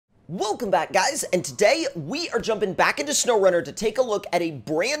Welcome back, guys, and today we are jumping back into SnowRunner to take a look at a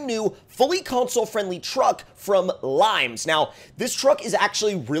brand new, fully console-friendly truck from Limes. Now, this truck is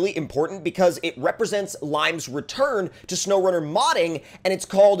actually really important because it represents Limes' return to SnowRunner modding, and it's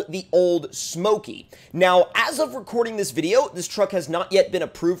called the Old Smoky. Now, as of recording this video, this truck has not yet been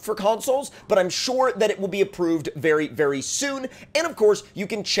approved for consoles, but I'm sure that it will be approved very, very soon, and of course, you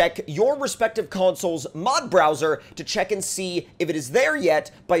can check your respective console's mod browser to check and see if it is there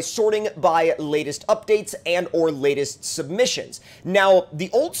yet by sorting by latest updates and or latest submissions. Now, the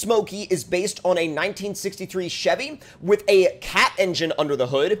Old Smoky is based on a 1963 Chevy with a cat engine under the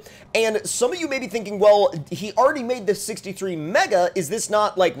hood, and some of you may be thinking, well, he already made the 63 Mega, is this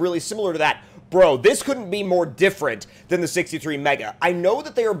not like really similar to that? Bro, this couldn't be more different than the 63 Mega. I know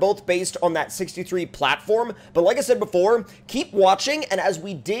that they are both based on that 63 platform, but like I said before, keep watching, and as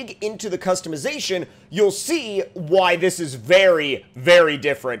we dig into the customization, you'll see why this is very, very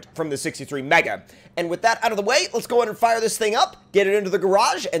different from the 63 Mega. And with that out of the way, let's go ahead and fire this thing up, get it into the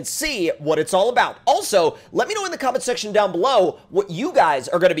garage, and see what it's all about. Also, let me know in the comment section down below what you guys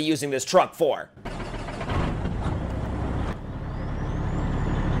are going to be using this truck for.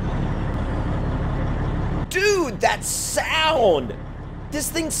 Dude, that sound! This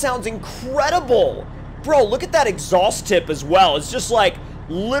thing sounds incredible! Bro, look at that exhaust tip as well. It's just like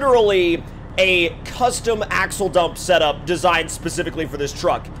literally a custom axle dump setup designed specifically for this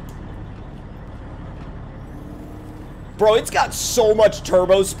truck. Bro, it's got so much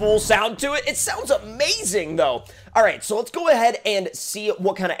turbo spool sound to it. It sounds amazing, though. All right, so let's go ahead and see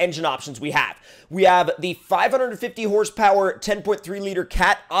what kind of engine options we have. We have the 550 horsepower 10.3 liter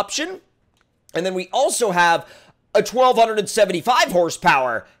cat option. And then we also have a 1275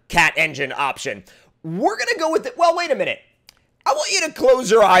 horsepower cat engine option. We're going to go with it. Well, wait a minute. I want you to close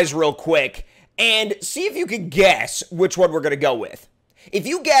your eyes real quick and see if you can guess which one we're going to go with. If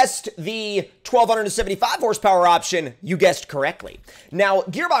you guessed the 1275 horsepower option, you guessed correctly. Now,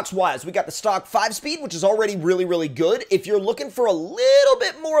 gearbox-wise, we got the stock 5-speed, which is already really, really good. If you're looking for a little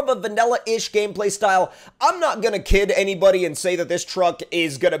bit more of a vanilla-ish gameplay style, I'm not going to kid anybody and say that this truck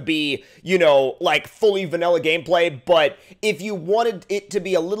is going to be, you know, like fully vanilla gameplay, but if you wanted it to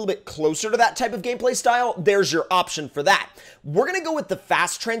be a little bit closer to that type of gameplay style, there's your option for that. We're going to go with the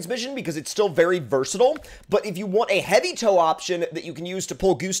fast transmission because it's still very versatile, but if you want a heavy tow option that you can use to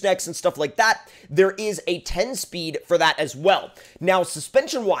pull goosenecks and stuff like that, there is a 10-speed for that as well. Now,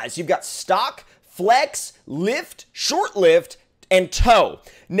 suspension-wise, you've got stock, flex, lift, short lift, and tow.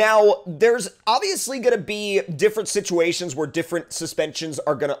 Now, there's obviously going to be different situations where different suspensions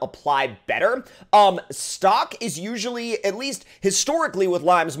are going to apply better. Stock is usually, at least historically with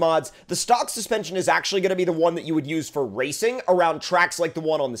Limes mods, the stock suspension is actually going to be the one that you would use for racing around tracks like the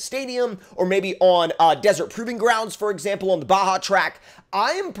one on the stadium, or maybe on desert proving grounds, for example, on the Baja track.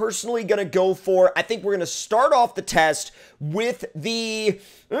 I am personally going to go for, I think we're going to start off the test with the,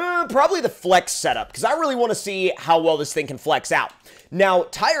 probably the flex setup, because I really want to see how well this thing can flex out. Now,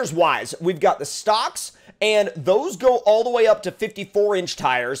 tires-wise, we've got the stocks, and those go all the way up to 54-inch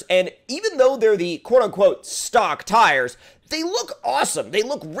tires, and even though they're the quote-unquote stock tires, they look awesome. They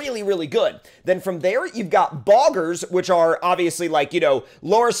look really, really good. Then from there, you've got boggers, which are obviously like, you know,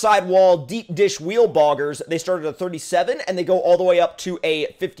 lower sidewall, deep dish wheel boggers. They start at a 37, and they go all the way up to a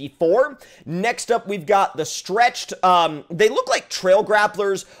 54. Next up, we've got the stretched, they look like trail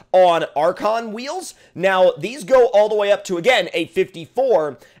grapplers on Archon wheels. Now, these go all the way up to, again, a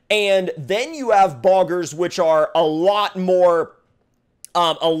 54. And then you have boggers, which are a lot more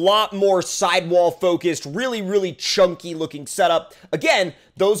sidewall focused, really, really chunky looking setup. Again,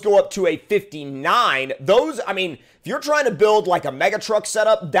 those go up to a 59. Those, I mean, if you're trying to build like a mega truck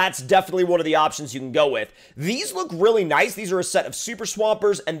setup, that's definitely one of the options you can go with. These look really nice. These are a set of super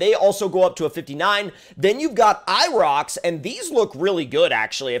swampers, and they also go up to a 59. Then you've got IROCs, and these look really good,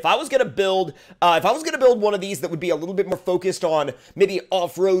 actually. If I was gonna build one of these that would be a little bit more focused on maybe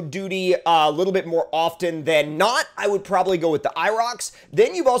off-road duty a little bit more often than not, I would probably go with the IROCs.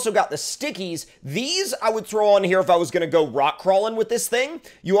 Then you've also got the stickies. These I would throw on here if I was gonna go rock crawling with this thing.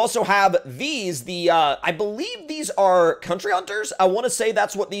 You also have these, I believe these are Country Hunters. I want to say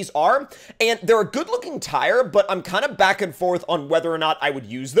that's what these are, and they're a good-looking tire, but I'm kind of back and forth on whether or not I would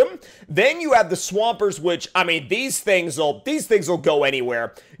use them. Then you have the Swampers, which, I mean, these things will go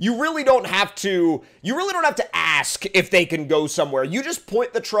anywhere. You really don't have to ask if they can go somewhere. You just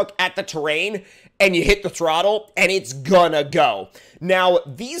point the truck at the terrain, and you hit the throttle, and it's gonna go. Now,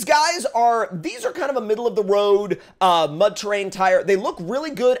 these are kind of a middle-of-the-road mud terrain tire. They look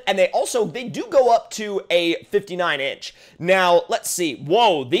really good, and they do go up to a 59-inch. Now, let's see.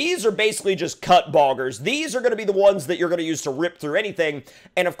 Whoa, these are basically just cut boggers. These are going to be the ones that you're going to use to rip through anything.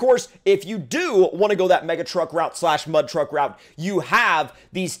 And, of course, if you do want to go that mega truck route / mud truck route, you have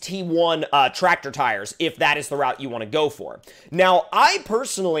these T1 tractor tires, if that is the route you want to go for. Now, I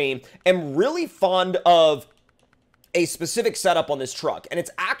personally am really fond of a specific setup on this truck, and it's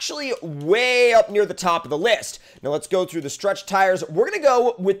actually way up near the top of the list. Now let's go through the stretch tires. We're gonna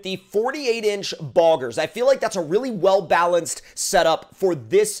go with the 48-inch boggers. I feel like that's a really well-balanced setup for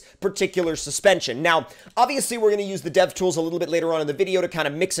this particular suspension. Now, obviously, we're gonna use the dev tools a little bit later on in the video to kind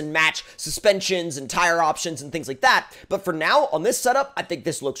of mix and match suspensions and tire options and things like that, but for now, on this setup, I think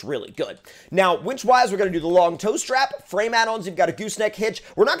this looks really good. Now, winch-wise, we're gonna do the long toe strap. Frame add-ons, you've got a gooseneck hitch.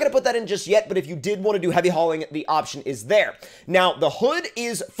 We're not gonna put that in just yet, but if you did want to do heavy hauling, the option is there. Now, the hood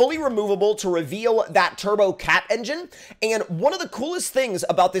is fully removable to reveal that turbo cat engine, and one of the coolest things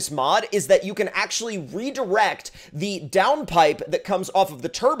about this mod is that you can actually redirect the downpipe that comes off of the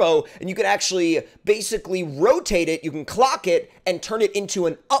turbo, and you can actually basically rotate it, you can clock it, and turn it into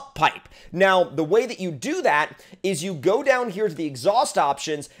an up pipe. Now, the way that you do that is you go down here to the exhaust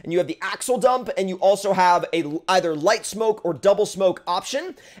options, and you have the axle dump, and you also have a either light smoke or double smoke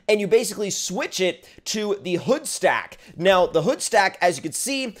option, and you basically switch it to the hood stack. Now, the hood stack, as you can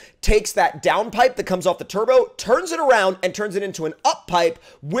see, takes that down pipe that comes off the turbo, turns it around, and turns it into an up pipe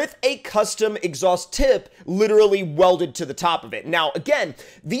with a custom exhaust tip literally welded to the top of it. Now, again,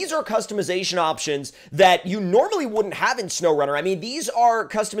 these are customization options that you normally wouldn't have in SnowRunner. I mean, these are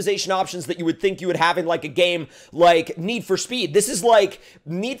customization options that you would think you would have in like a game like Need for Speed. This is like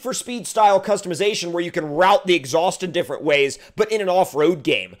Need for Speed style customization where you can route the exhaust in different ways, but in an off-road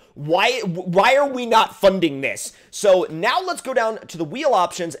game. Why are we not funding this? So now let's go down to the wheel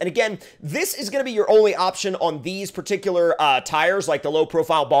options, and again, this is going to be your only option on these particular tires, like the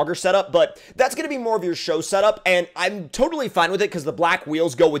low-profile bogger setup, but that's going to be more of your show setup, and I'm totally fine with it because the black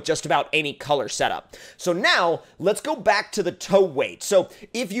wheels go with just about any color setup. So now, let's go back to the toe weight. So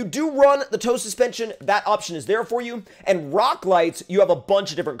if you do run the toe suspension, that option is there for you, and rock lights, you have a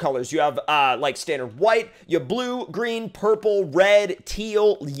bunch of different colors. You have like standard white, you have blue, green, purple, red,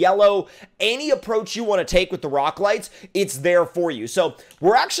 teal, yellow. Any approach you want to take with the rock lights, it's there for you. So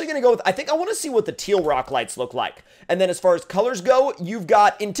we're actually going to go with, I think I want to see what the teal rock lights look like. And then as far as colors go, you've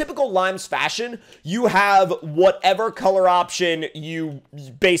got, in typical Limes fashion, you have whatever color option you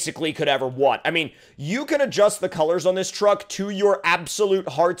basically could ever want. I mean, you can adjust the colors on this truck to your absolute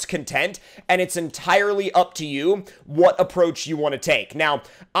heart's content, and it's entirely up to you what approach you want to take. Now,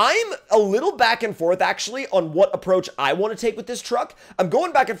 I'm a little back and forth, actually, on what approach I want to take with this truck. I'm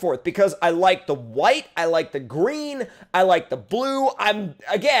going back and forth because I like the white, I like the green, I like the blue. I'm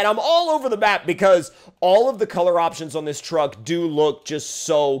all over the map because all of the color options on this truck do look just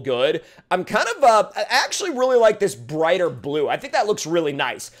so good. I'm kind of, I actually really like this brighter blue. I think that looks really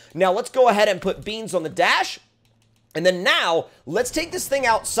nice. Now, let's go ahead and put beans on the dash. And then now, let's take this thing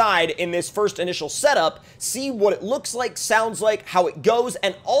outside in this first initial setup, see what it looks like, sounds like, how it goes,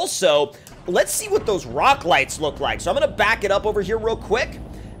 and also, let's see what those rock lights look like. So I'm going to back it up over here real quick,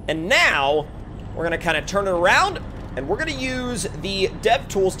 and now, we're going to kind of turn it around, and we're going to use the dev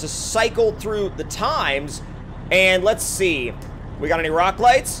tools to cycle through the times, and let's see. We got any rock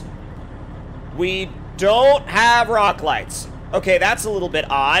lights? We don't have rock lights. Okay, that's a little bit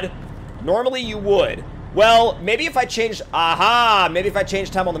odd. Normally you would. Well, maybe if I changed, maybe if I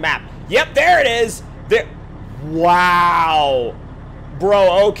changed time on the map. Yep, there it is. There. Wow.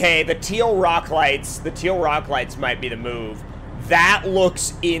 Bro, okay, the teal rock lights might be the move. That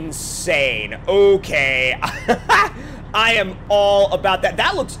looks insane. Okay. I am all about that.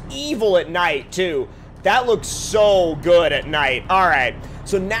 That looks evil at night, too. That looks so good at night. All right.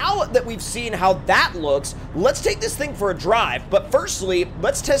 So now that we've seen how that looks, let's take this thing for a drive. But firstly,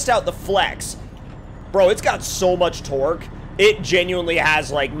 let's test out the flex. Bro, it's got so much torque. It genuinely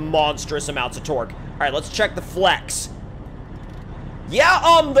has, like, monstrous amounts of torque. All right, let's check the flex.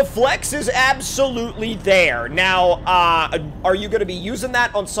 Yeah, the flex is absolutely there. Now, are you going to be using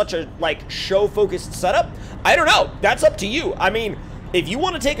that on such a, like, show-focused setup? I don't know. That's up to you. I mean, if you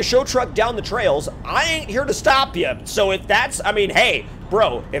want to take a show truck down the trails, I ain't here to stop you. So if that's, I mean, hey,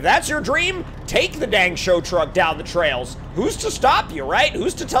 bro, if that's your dream, take the dang show truck down the trails. Who's to stop you, right?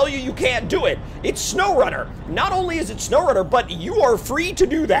 Who's to tell you you can't do it? It's SnowRunner. Not only is it SnowRunner, but you are free to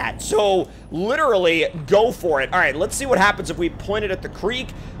do that. So literally, go for it. All right, let's see what happens if we point it at the creek,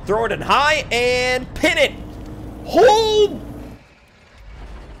 throw it in high, and pin it. Hold.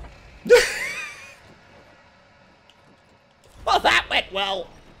 went well.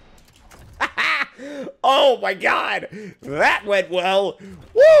 Oh my god, that went well.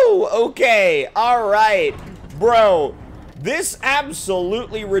 Woo, okay, all right. Bro, this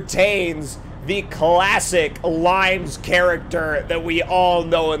absolutely retains the classic Limes character that we all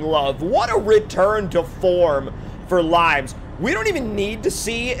know and love. What a return to form for Limes. We don't even need to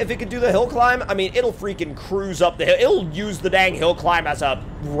see if it can do the hill climb. I mean, it'll freaking cruise up the hill. It'll use the dang hill climb as a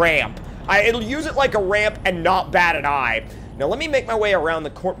ramp. It'll use it like a ramp and not bat an eye. Now, let me make my way around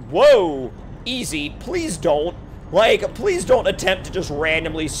the corner. Whoa, easy. Please don't. Like, please don't attempt to just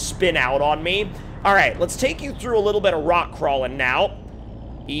randomly spin out on me. All right, let's take you through a little bit of rock crawling now.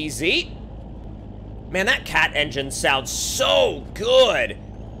 Easy. Man, that cat engine sounds so good.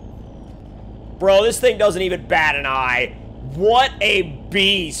 Bro, this thing doesn't even bat an eye. What a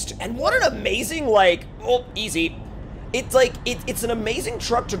beast. And what an amazing, like, oh, easy. It's like, it's an amazing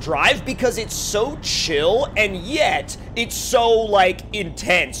truck to drive because it's so chill and yet it's so, like,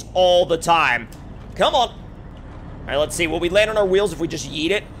 intense all the time. Come on. All right, let's see. Will we land on our wheels if we just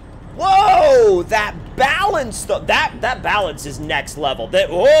yeet it? Whoa, that balance, that balance is next level.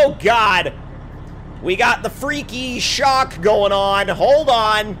 Oh, God. We got the freaky shock going on. Hold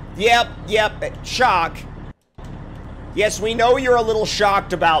on. Yep, shock. Yes, we know you're a little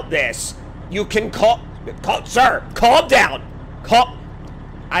shocked about this. You can sir, calm down.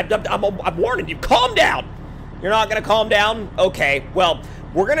 I'm warning you, calm down. You're not gonna calm down? Okay, well,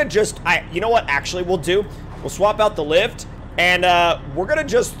 we're gonna just, you know what actually we'll do? We'll swap out the lift, and we're gonna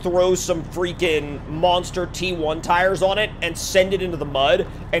just throw some freaking monster T1 tires on it and send it into the mud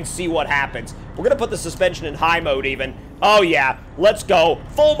and see what happens. We're gonna put the suspension in high mode even. Oh yeah, let's go.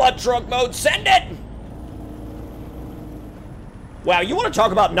 Full mud truck mode, send it! Wow, you want to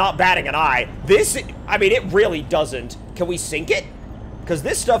talk about not batting an eye. This, I mean, it really doesn't. Can we sink it? Because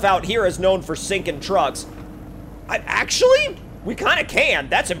this stuff out here is known for sinking trucks. Actually, we kind of can.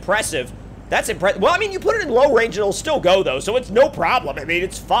 That's impressive. That's impressive. Well, I mean, you put it in low range, it'll still go, though, so it's no problem. I mean,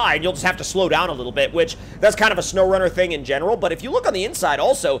 it's fine. You'll just have to slow down a little bit, which that's kind of a SnowRunner thing in general. But if you look on the inside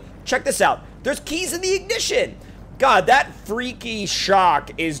also, check this out. There's keys in the ignition. God, that freaky shock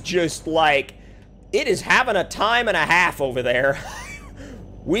is just like... It is having a time and a half over there.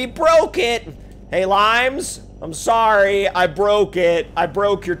 We broke it. Hey, Limes, I'm sorry. I broke it. I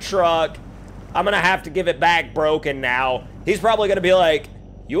broke your truck. I'm gonna have to give it back broken now. He's probably gonna be like,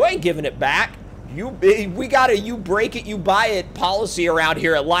 you ain't giving it back. We got a you break it, you buy it policy around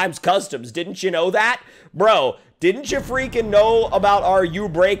here at Limes Customs. Didn't you know that? Bro, didn't you freaking know about our you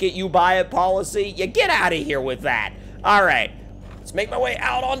break it, you buy it policy? You get out of here with that. All right. Let's make my way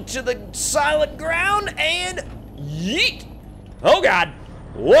out onto the silent ground and yeet. Oh, God.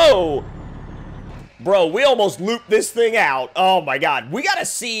 Whoa. Bro, we almost looped this thing out. Oh, my God. We got to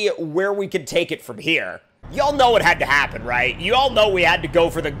see where we can take it from here. Y'all know it had to happen, right? You all know we had to go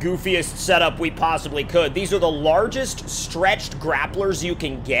for the goofiest setup we possibly could. These are the largest stretched grapplers you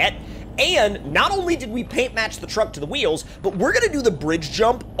can get. And not only did we paint match the truck to the wheels, but we're gonna do the bridge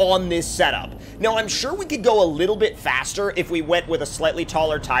jump on this setup. Now, I'm sure we could go a little bit faster if we went with a slightly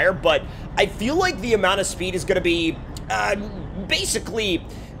taller tire, but I feel like the amount of speed is gonna be, basically,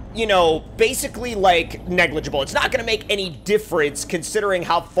 you know, like negligible. It's not gonna make any difference considering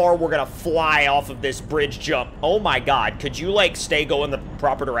how far we're gonna fly off of this bridge jump. Oh my God, could you like stay going the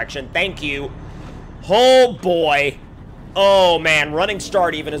proper direction? Thank you. Oh boy. Oh man, running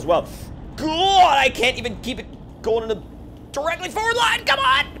start even as well. God, I can't even keep it going in the directly forward line. Come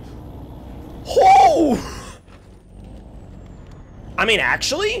on. Oh. I mean,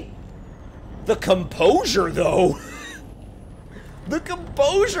 actually, the composure though. The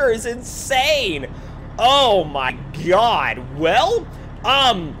composure is insane. Oh my God. Well,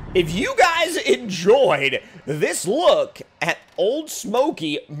 if you guys enjoyed this look at Old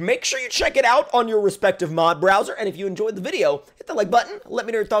Smoky, make sure you check it out on your respective mod browser. And if you enjoyed the video, hit the like button. Let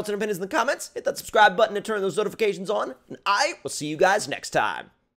me know your thoughts and opinions in the comments. Hit that subscribe button to turn those notifications on. And I will see you guys next time.